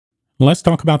Let's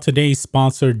talk about today's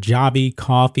sponsor, Javy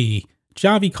Coffee.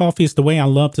 Javy Coffee is the way I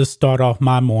love to start off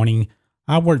my morning.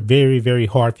 I work very, very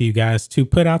hard for you guys to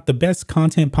put out the best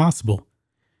content possible.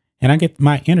 And I get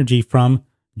my energy from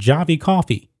Javy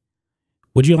Coffee.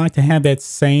 Would you like to have that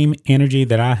same energy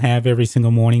that I have every single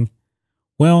morning?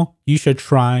 Well, you should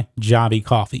try Javy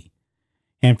Coffee.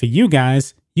 And for you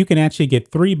guys, you can actually get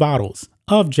 3 bottles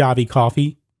of Javy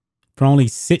Coffee for only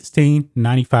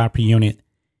 $16.95 per unit.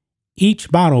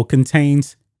 Each bottle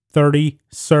contains 30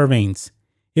 servings.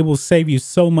 It will save you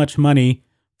so much money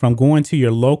from going to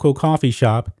your local coffee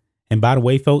shop. And by the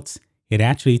way, folks, it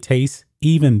actually tastes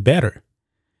even better.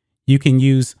 You can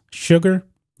use sugar.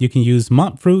 You can use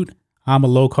monk fruit. I'm a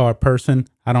low carb person.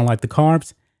 I don't like the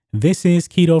carbs. This is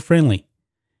keto friendly.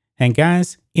 And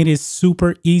guys, it is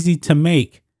super easy to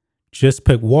make. Just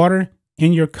put water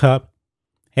in your cup,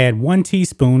 add 1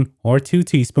 teaspoon or 2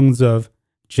 teaspoons of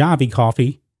Javy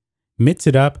Coffee, mix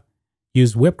it up,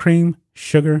 use whipped cream,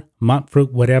 sugar, monk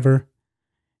fruit, whatever.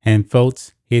 And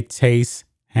folks, it tastes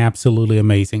absolutely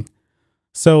amazing.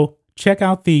 So check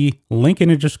out the link in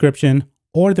the description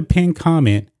or the pinned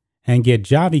comment and get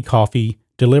Javy Coffee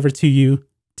delivered to you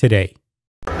today.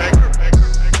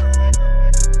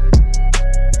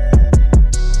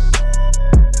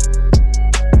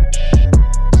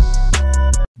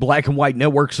 Black and White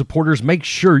Network supporters, make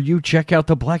sure you check out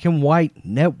the Black and White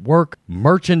Network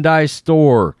merchandise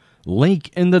store. Link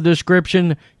in the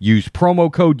description. Use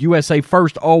promo code USA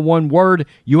First, all one word.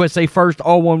 USA First,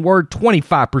 all one word.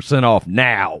 25% off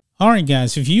now. All right,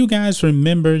 guys. If you guys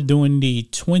remember during the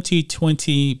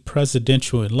 2020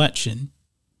 presidential election,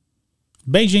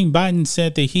 Beijing Biden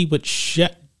said that he would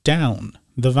shut down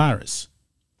the virus.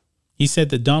 He said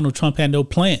that Donald Trump had no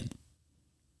plan.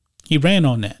 He ran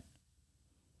on that.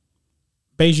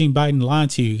 Beijing Biden lied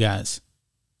to you guys.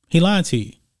 He lied to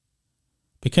you.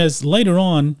 Because later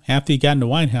on, after he got in the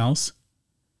White House,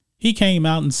 he came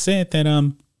out and said that,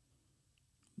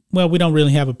 well, we don't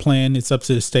really have a plan. It's up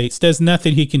to the states. There's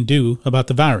nothing he can do about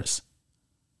the virus.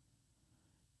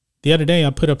 The other day, I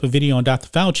put up a video on Dr.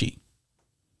 Fauci.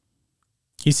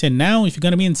 He said, now, if you're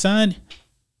going to be inside,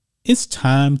 it's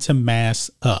time to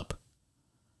mask up.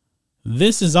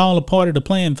 This is all a part of the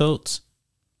plan, folks.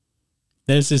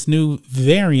 There's this new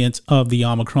variant of the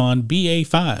Omicron,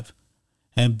 BA.5.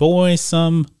 And boy,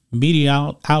 some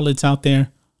media outlets out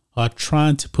there are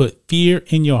trying to put fear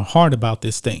in your heart about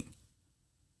this thing.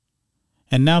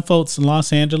 And now, folks, in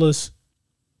Los Angeles,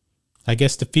 I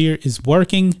guess the fear is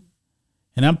working.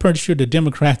 And I'm pretty sure the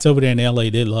Democrats over there in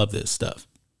LA, they love this stuff.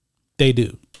 They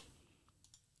do.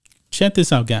 Check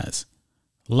this out, guys.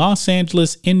 Los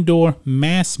Angeles indoor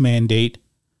mask mandate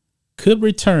could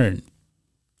return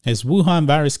as Wuhan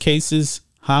virus cases,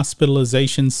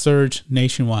 hospitalizations surge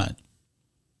nationwide.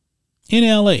 In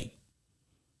LA.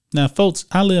 Now, folks,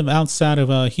 I live outside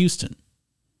of Houston.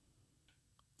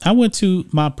 I went to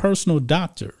my personal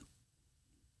doctor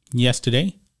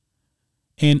yesterday,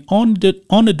 and on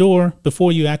the door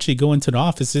before you actually go into the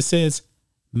office, it says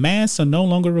masks are no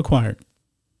longer required.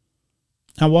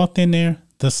 I walked in there,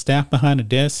 the staff behind the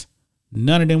desk,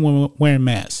 none of them were wearing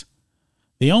masks.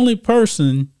 The only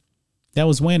person that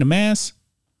was wearing a mask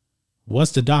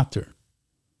was the doctor.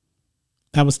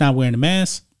 I was not wearing a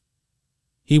mask.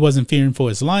 He wasn't fearing for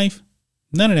his life.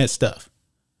 None of that stuff.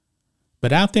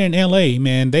 But out there in LA,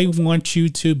 man, they want you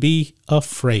to be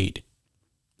afraid.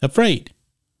 Afraid.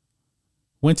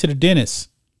 Went to the dentist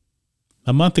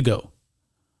a month ago.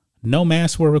 No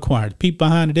masks were required. People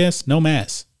behind the desk, no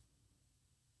masks.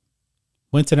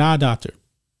 Went to the eye doctor.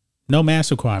 No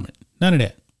mask requirement. None of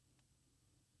that.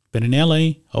 But in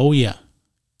LA, oh yeah,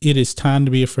 it is time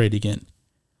to be afraid again.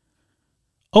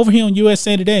 Over here on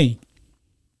USA Today,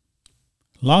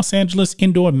 Los Angeles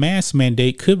indoor mask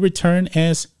mandate could return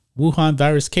as Wuhan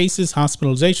virus cases,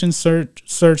 hospitalizations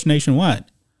surge nationwide.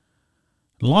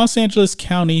 Los Angeles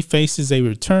County faces a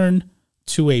return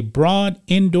to a broad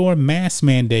indoor mask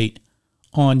mandate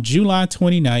on July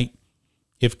 29th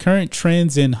if current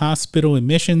trends in hospital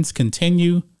admissions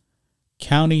continue,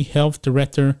 County Health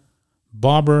Director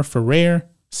Barbara Ferrer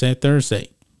said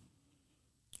Thursday.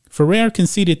 Ferrer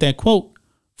conceded that, quote,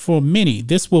 for many,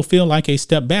 this will feel like a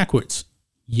step backwards.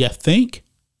 You think?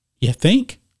 You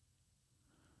think?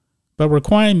 But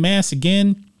requiring masks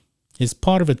again is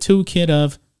part of a toolkit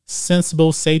of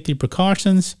sensible safety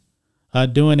precautions,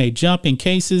 doing a jump in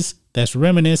cases that's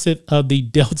reminiscent of the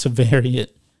Delta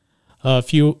variant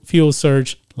fuel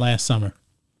surge last summer.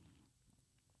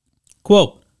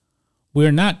 Quote,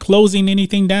 we're not closing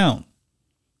anything down.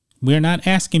 We're not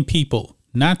asking people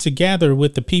not to gather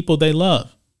with the people they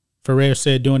love, Ferrer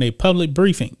said during a public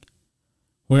briefing.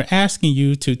 we're asking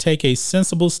you to take a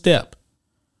sensible step.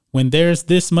 When there's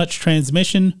this much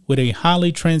transmission with a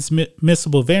highly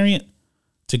transmissible variant,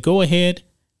 to go ahead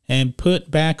and put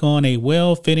back on a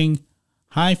well-fitting,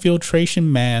 high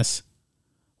filtration mask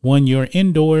when you're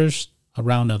indoors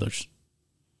around others.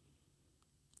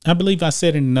 I believe I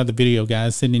said in another video,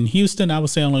 guys, that in Houston, I would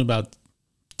say only about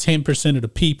 10% of the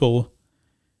people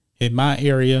in my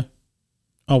area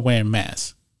are wearing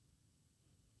masks.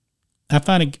 I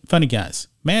find it funny, guys.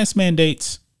 Mask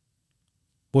mandates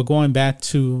were going back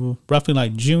to roughly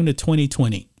like June of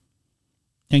 2020.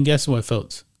 And guess what,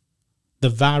 folks? The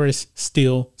virus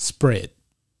still spread.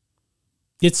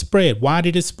 It spread. Why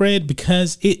did it spread?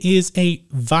 Because it is a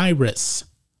virus.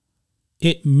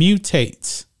 It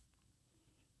mutates.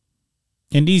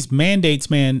 And these mandates,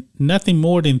 man, nothing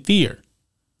more than fear.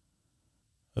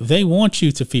 They want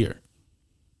you to fear.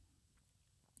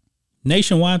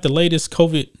 Nationwide, the latest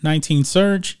COVID-19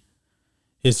 surge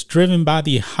is driven by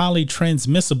the highly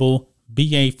transmissible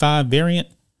BA.5 variant,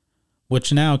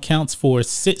 which now accounts for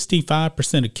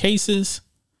 65% of cases,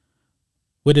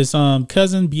 with its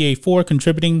cousin BA.4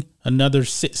 contributing another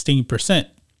 16%.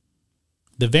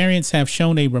 The variants have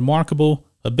shown a remarkable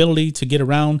ability to get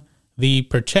around the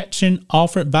protection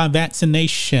offered by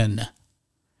vaccination.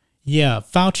 Yeah,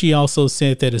 Fauci also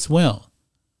said that as well.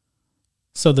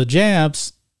 So the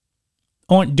jabs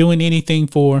aren't doing anything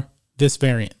for this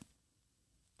variant.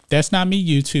 That's not me,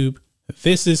 YouTube.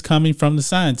 This is coming from the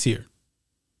science here.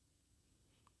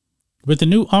 With the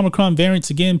new Omicron variants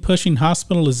again pushing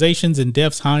hospitalizations and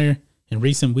deaths higher in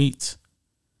recent weeks,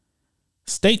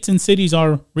 states and cities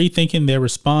are rethinking their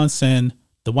response, and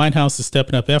the White House is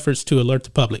stepping up efforts to alert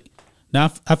the public.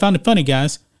 Now, I found it funny,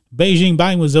 guys. Beijing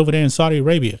Biden was over there in Saudi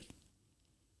Arabia,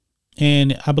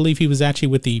 and I believe he was actually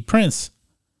with the prince.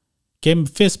 Gave him a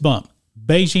fist bump.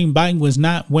 Beijing Biden was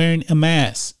not wearing a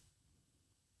mask.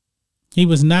 He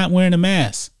was not wearing a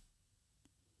mask.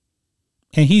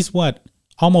 And he's what?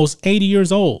 Almost 80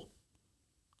 years old.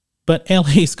 But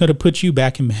LA is going to put you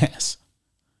back in masks.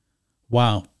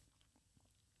 Wow.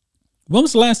 When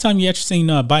was the last time you actually seen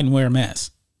Biden wear a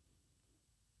mask?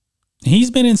 He's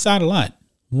been inside a lot.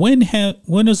 When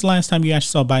was the last time you actually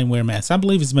saw Biden wear a mask? I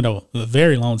believe it's been a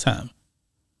very long time.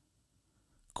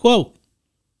 Quote,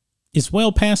 "It's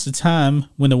well past the time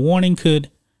when the warning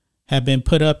could have been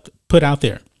put out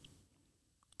there,"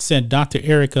 said Dr.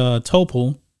 Eric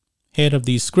Topol, head of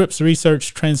the Scripps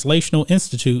Research Translational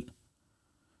Institute,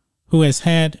 who has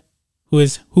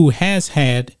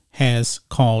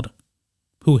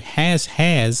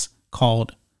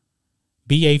called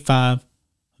BA.5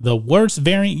 the worst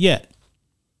variant yet.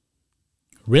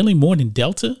 Really, more than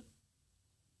Delta?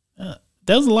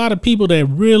 There's a lot of people that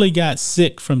really got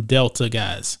sick from Delta,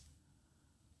 guys.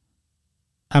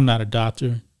 I'm not a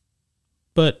doctor,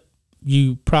 but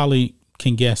you probably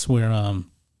can guess where I'm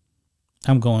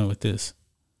going with this.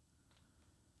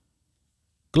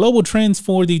 Global trends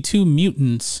for the two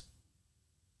mutants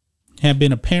have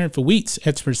been apparent for weeks.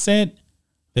 Experts said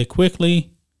they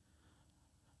quickly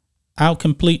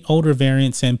outcompete older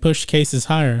variants and push cases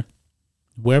higher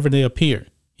wherever they appear.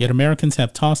 Yet Americans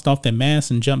have tossed off their masks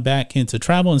and jumped back into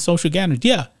travel and social gatherings.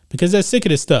 Yeah, because they're sick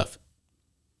of this stuff.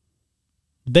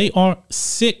 They are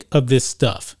sick of this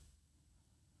stuff.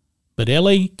 But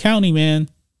LA County, man,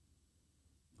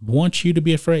 wants you to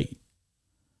be afraid.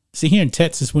 See, here in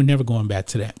Texas, we're never going back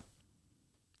to that.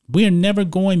 We are never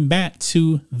going back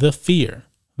to the fear,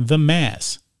 the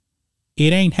mask.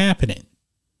 It ain't happening.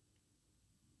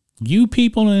 You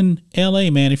people in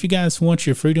LA, man, if you guys want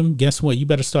your freedom, guess what? You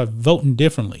better start voting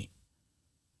differently.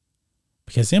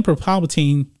 Because Emperor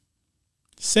Palpatine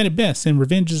said it best in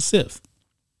Revenge of the Sith.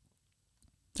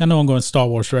 I know I'm going Star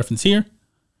Wars reference here.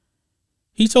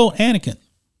 He told Anakin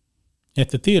at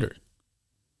the theater,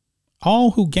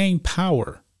 all who gain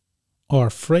power are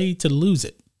afraid to lose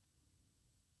it.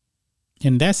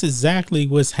 And that's exactly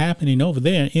what's happening over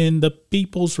there in the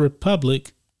People's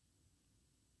Republic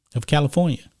of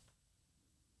California,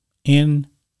 in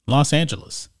Los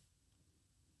Angeles.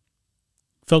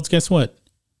 Folks, guess what?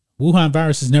 Wuhan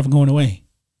virus is never going away.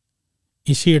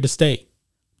 It's here to stay.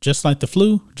 Just like the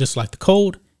flu, just like the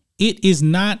cold, it is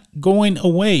not going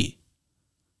away.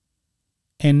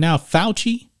 And now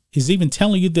Fauci is even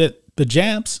telling you that the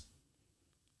jabs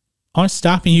aren't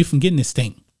stopping you from getting this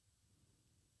thing.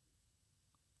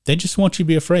 They just want you to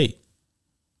be afraid.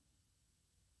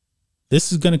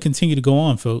 This is going to continue to go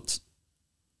on, folks.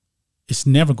 It's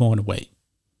never going away.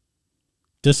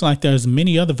 Just like there's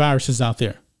many other viruses out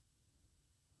there.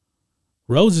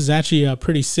 Rose is actually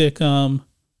pretty sick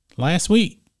last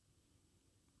week.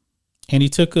 And he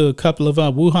took a couple of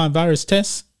Wuhan virus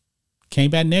tests,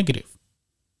 came back negative.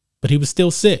 but he was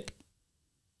still sick.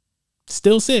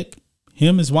 Still sick.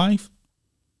 Him, his wife,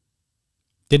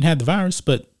 didn't have the virus,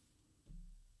 but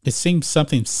it seemed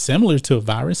something similar to a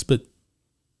virus, but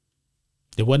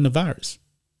it wasn't a virus.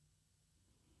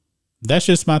 That's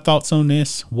just my thoughts on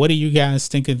this. What do you guys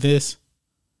think of this?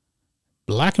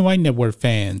 Black and White Network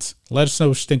fans, let us know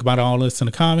what you think about all this in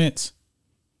the comments.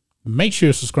 Make sure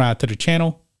you subscribe to the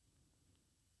channel,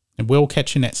 and we'll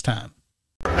catch you next time.